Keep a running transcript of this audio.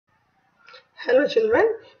Hello children,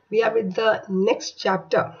 we are with the next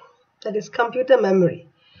chapter, that is computer memory.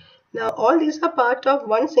 Now all these are part of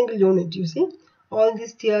one single unit, you see. All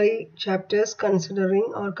these theory chapters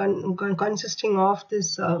considering or consisting of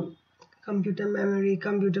this computer memory,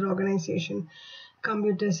 computer organization,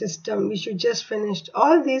 computer system which you just finished.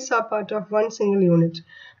 All these are part of one single unit.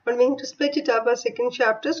 But we need to split it up as second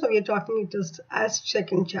chapter, so we are talking it as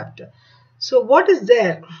second chapter. So what is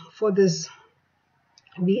there for this?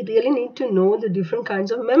 We really need to know the different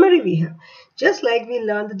kinds of memory we have. Just like we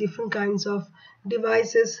learn the different kinds of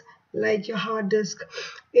devices like your hard disk,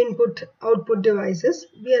 input, output devices,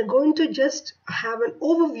 we are going to just have an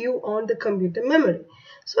overview on the computer memory.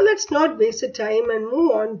 So let's not waste the time and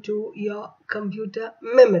move on to your computer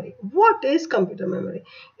memory. What is computer memory?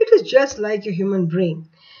 It is just like your human brain.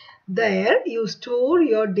 There you store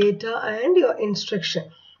your data and your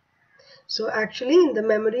instruction. So actually in the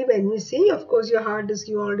memory, when we see, of course, your hard disk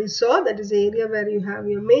you already saw, that is the area where you have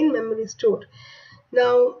your main memory stored.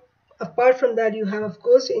 Now apart from that, you have of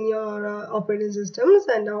course in your operating systems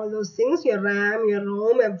and all those things, your RAM, your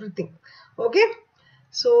ROM, everything. Okay.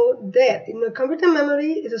 So there in the computer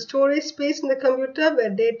memory is a storage space in the computer where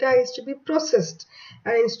data is to be processed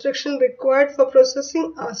and instructions required for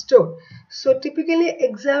processing are stored. So typically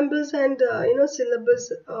examples and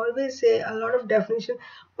syllabus always say a lot of definition,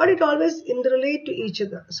 but it always interrelate to each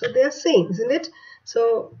other. So they are same, isn't it?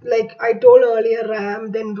 So like I told earlier,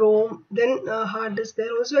 RAM, then ROM, then hard disk.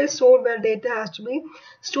 There also is stored where data has to be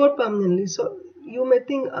stored permanently. So you may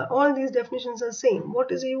think all these definitions are same.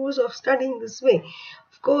 What is the use of studying this way?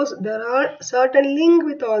 Of course, there are certain link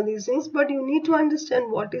with all these things, but you need to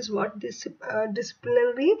understand what is what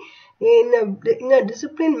disciplinary in a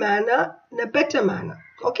disciplined manner, in a better manner.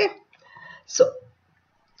 Okay. So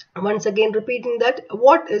once again repeating that,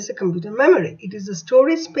 what is a computer memory? It is a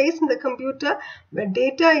storage space in the computer where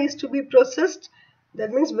data is to be processed.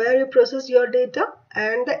 That means where you process your data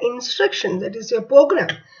and the instruction, that is your program.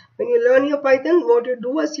 When you learn your Python, what you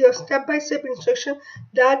do is your step-by-step instruction,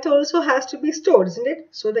 that also has to be stored, isn't it?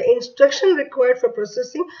 So the instruction required for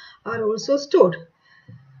processing are also stored.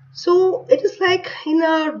 So it is like in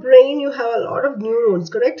our brain you have a lot of neurons,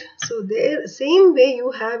 correct? So there, same way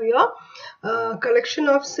you have your collection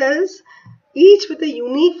of cells, each with a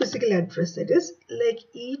unique physical address. That is like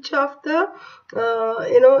each of the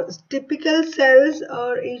typical cells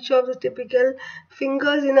or each of the typical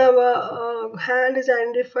fingers in our hand is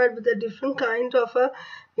identified with a different kind of a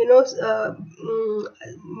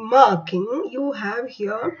marking. You have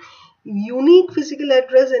here unique physical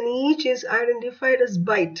address and each is identified as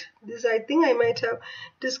byte. This I think I might have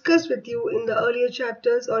discussed with you in the earlier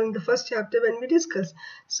chapters or in the first chapter when we discussed.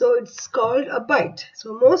 So it's called a byte.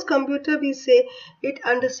 So most computer we say it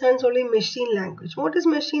understands only machine language. What is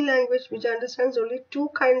machine language? Which understands only two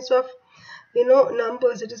kinds of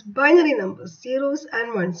numbers. It is binary numbers, zeros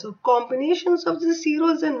and ones. So combinations of the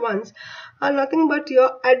zeros and ones are nothing but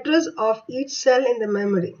your address of each cell in the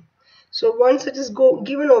memory. So once it is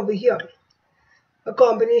given over here, a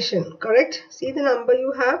combination, correct? See the number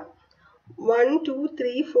you have 1, 2,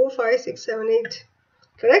 3, 4, 5, 6, 7, 8,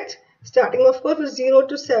 correct? Starting of course with 0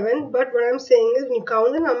 to 7, but what I'm saying is when you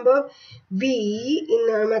count the number, we in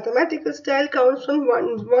a mathematical style counts from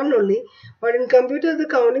 1 only, but in computer the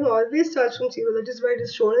counting always starts from 0. That is why it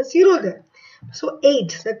is shown as 0 there. So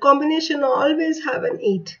 8, the combination always have an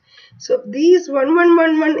 8. So these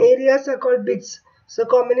 1111 areas are called bits. So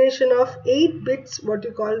combination of 8 bits, what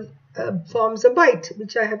you call forms a byte,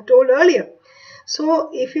 which I have told earlier. So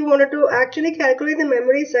if you wanted to actually calculate the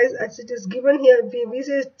memory size as it is given here, we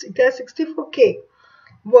say it has 64k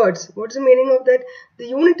words. What's the meaning of that? The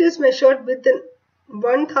unit is measured with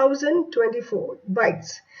 1024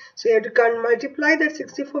 bytes. So you have to multiply that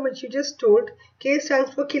 64 which you just told. K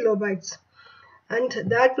stands for kilobytes. And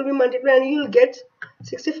that will be multiplied and you will get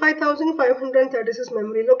 65,536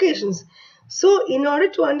 memory locations. So in order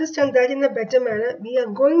to understand that in a better manner, we are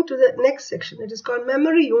going to the next section. It is called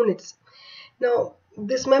memory units. Now,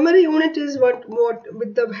 this memory unit is what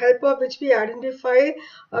with the help of which we identify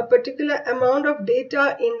a particular amount of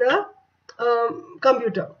data in the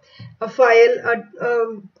computer. A file,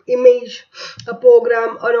 an image, a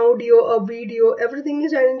program, an audio, a video, everything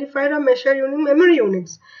is identified or measured using memory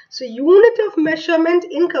units. So unit of measurement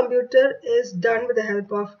in computer is done with the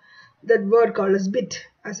help of that word called as bit,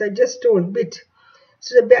 as I just told, bit.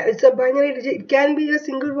 So it's a binary digit. It can be a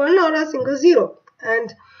single 1 or a single 0.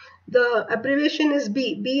 And the abbreviation is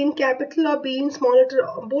B. B in capital or B in small letter,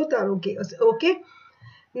 both are okay. Okay.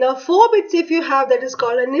 Now 4 bits if you have, that is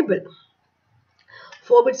called a nibble.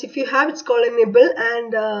 4 bits if you have, it's called a nibble,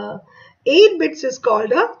 and 8 bits is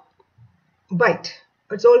called a byte.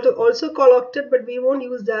 It's also called octet, but we won't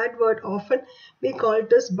use that word often. We call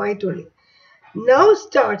it as byte only. Now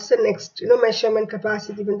starts the next measurement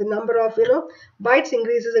capacity when the number of bytes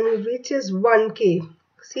increases and it reaches 1K.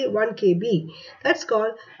 See, 1KB. That's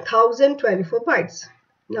called 1024 bytes.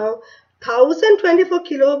 Now 1024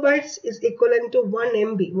 kilobytes is equivalent to 1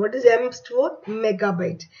 MB. What is M for?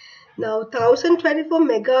 Megabyte. Now 1024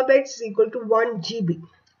 megabytes is equal to 1 GB.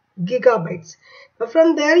 Gigabytes. Now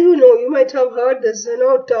from there, you might have heard this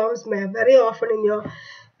terms very often in your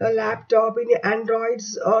laptop, in your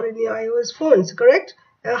Androids or in your iOS phones, correct?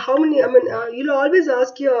 How many, you'll always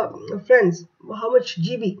ask your friends how much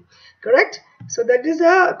GB, correct? So that is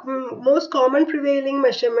a most common prevailing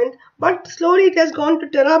measurement, but slowly it has gone to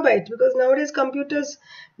terabyte because nowadays computers,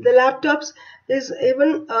 the laptops is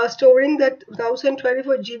even storing that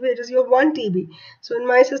 1024 GB, it is your 1 TB. So in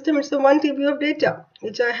my system, it's the 1 TB of data,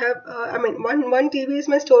 which I have, 1 TB is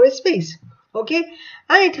my storage space. Okay,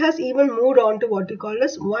 and it has even moved on to what we call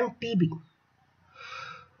as 1 TB.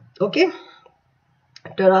 Okay,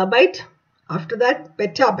 terabyte. After that,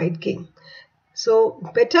 petabyte came. So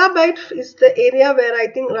petabyte is the area where I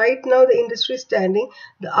think right now the industry is standing.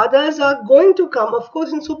 The others are going to come. Of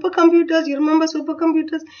course, in supercomputers, you remember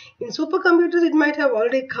supercomputers? In supercomputers, it might have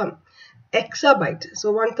already come. Exabyte.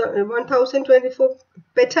 So 1024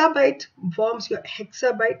 petabyte forms your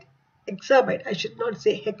hexabyte. Exabyte, I should not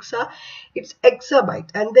say hexa, it's exabyte.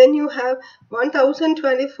 And then you have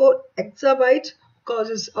 1024 exabyte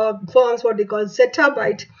forms what they call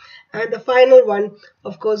zettabyte, and the final one,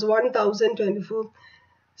 of course, 1024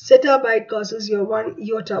 zettabyte causes your 1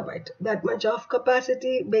 yottabyte. That much of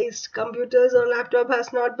capacity based computers or laptop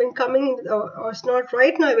has not been coming in, or it's not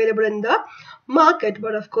right now available in the market,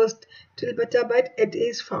 but of course till petabyte it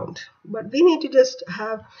is found. But we need to just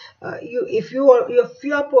have if you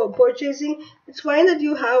are purchasing, it's fine that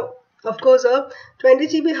you have, of course, a 20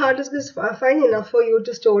 GB hard disk is fine enough for you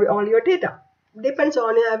to store all your data. Depends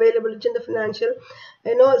on your availability and the financial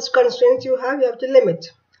constraints you have to limit.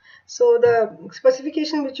 So the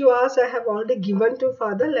specification which you asked, I have already given to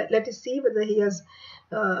father. Let us see whether he has,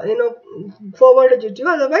 forwarded it to you.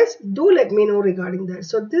 Otherwise, do let me know regarding that.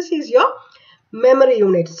 So this is your memory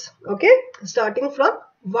units. Okay, starting from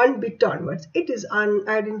 1 bit onwards. It is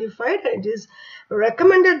unidentified and it is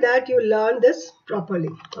recommended that you learn this properly.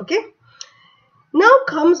 Okay. Now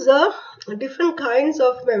comes the different kinds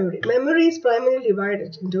of memory. Memory is primarily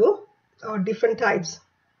divided into different types.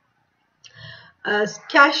 As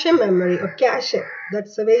cache memory or cache,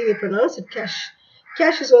 that's the way we pronounce it, cache.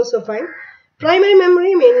 Cache is also fine. Primary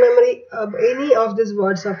memory, main memory, any of these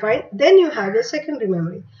words are fine. Then you have your secondary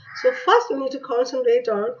memory. So first you need to concentrate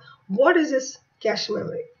on what is this cache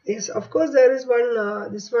memory. Yes, of course there is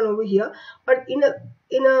one, this one over here, but in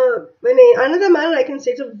another manner I can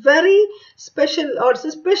say it's a very special, or it's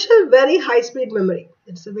a special very high speed memory.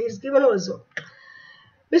 It's the way it's given also,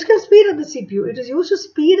 which can speed up the CPU. It is used to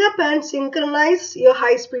speed up and synchronize your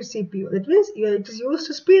high-speed CPU. That means it is used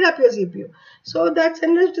to speed up your CPU. So that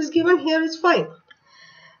sentence is given here is fine.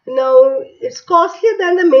 Now, it's costlier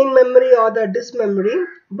than the main memory or the disk memory,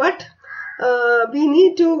 but we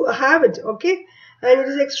need to have it, okay? And it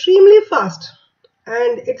is extremely fast.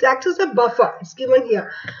 And it acts as a buffer. It's given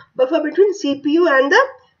here. Buffer between CPU and the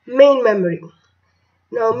main memory.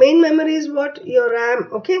 Now, main memory is what? Your RAM,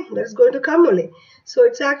 okay? That's going to come only. So,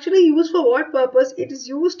 it's actually used for what purpose? It is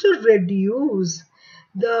used to reduce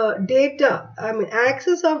the data,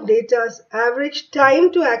 access of data's average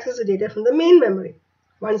time to access the data from the main memory.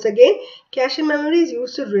 Once again, cache memory is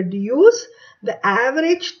used to reduce the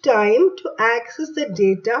average time to access the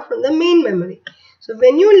data from the main memory. So,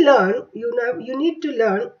 when you learn, you need to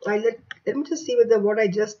learn. Let me just see whether what I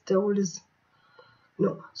just told is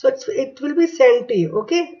no. So it will be sent to you,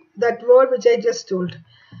 okay? That word which I just told.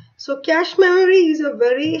 So cache memory is a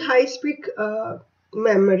very high speed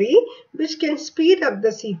memory which can speed up the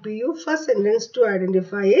CPU. First sentence to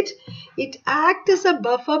identify it. It acts as a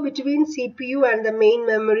buffer between CPU and the main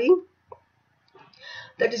memory.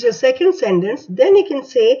 That is your second sentence. Then you can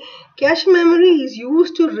say cache memory is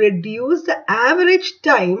used to reduce the average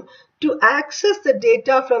time to access the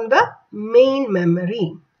data from the main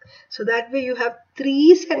memory. So that way you have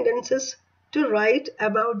 3 sentences to write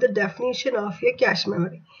about the definition of your cache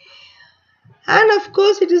memory. And of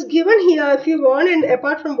course it is given here if you want, and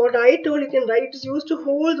apart from what I told, you can write it is used to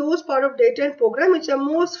hold those part of data and program which are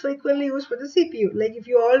most frequently used for the CPU. Like if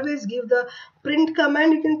you always give the print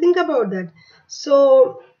command, you can think about that.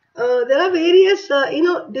 So there are various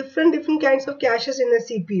different kinds of caches in the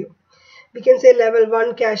CPU. We can say level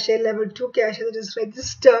 1 cache, level 2 cache, that is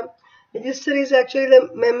register. Register is actually the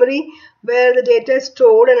memory where the data is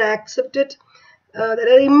stored and accepted that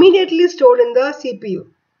are immediately stored in the CPU.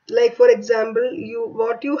 Like for example,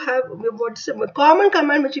 what's a common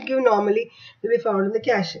command which you give normally will be found in the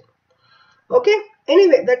cache. Okay.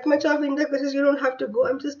 Anyway, that much of in the questions you don't have to go.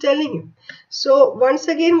 I'm just telling you. So once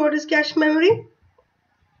again, what is cache memory?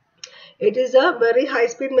 It is a very high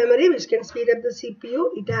speed memory which can speed up the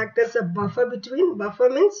CPU. It acts as a buffer between. Buffer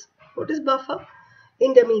means, what is buffer?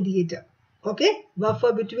 Intermediator. Okay,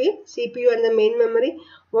 buffer between CPU and the main memory.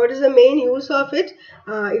 What is the main use of it?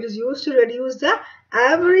 It is used to reduce the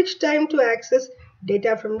average time to access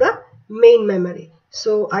data from the main memory.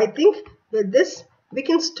 So I think with this we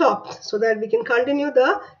can stop so that we can continue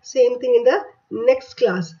the same thing in the next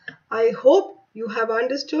class. I hope you have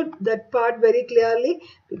understood that part very clearly,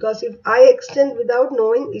 because if I extend without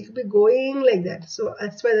knowing, it will be going like that. So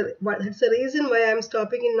that's the reason why I am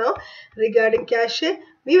stopping it now regarding cache.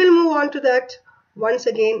 We will move on to that once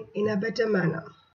again in a better manner.